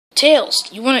Tails,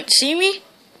 you wanted to see me?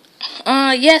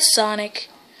 Yes, Sonic.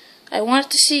 I wanted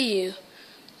to see you.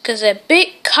 'Cause that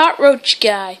big cockroach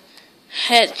guy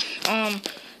had,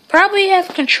 probably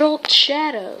have controlled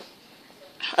Shadow.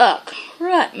 Oh,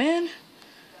 crap, man.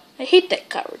 I hate that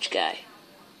cockroach guy.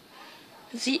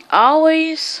 Does he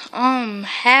always,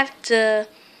 have to,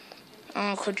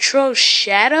 control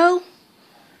Shadow?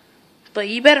 But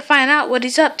you better find out what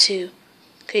he's up to.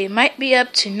 'Cause he might be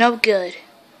up to no good.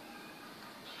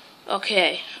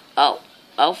 Okay,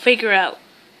 I'll figure out.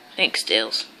 Thanks,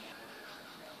 Tails.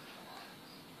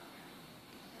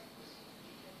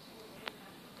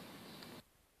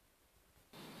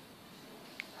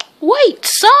 Wait,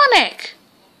 Sonic!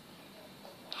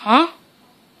 Huh?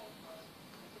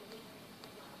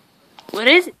 What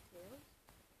is it?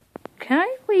 Can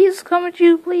I please come with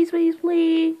you? Please, please,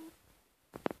 please.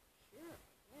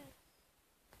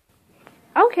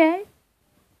 Okay.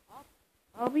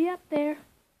 I'll be up there.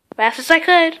 Fast as I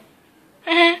could.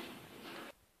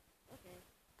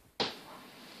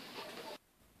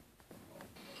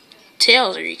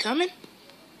 Tails, are you coming?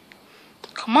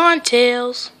 Come on,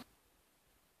 Tails.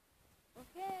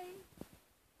 Okay.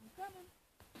 I'm coming.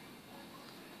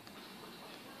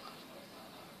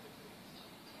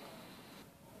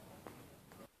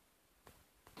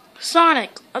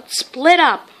 Sonic, let's split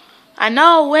up. I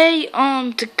know a way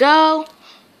to go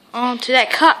to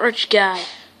that cockroach guy.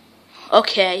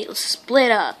 Okay, let's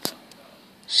split up.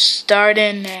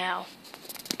 Starting now.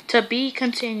 To be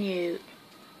continued.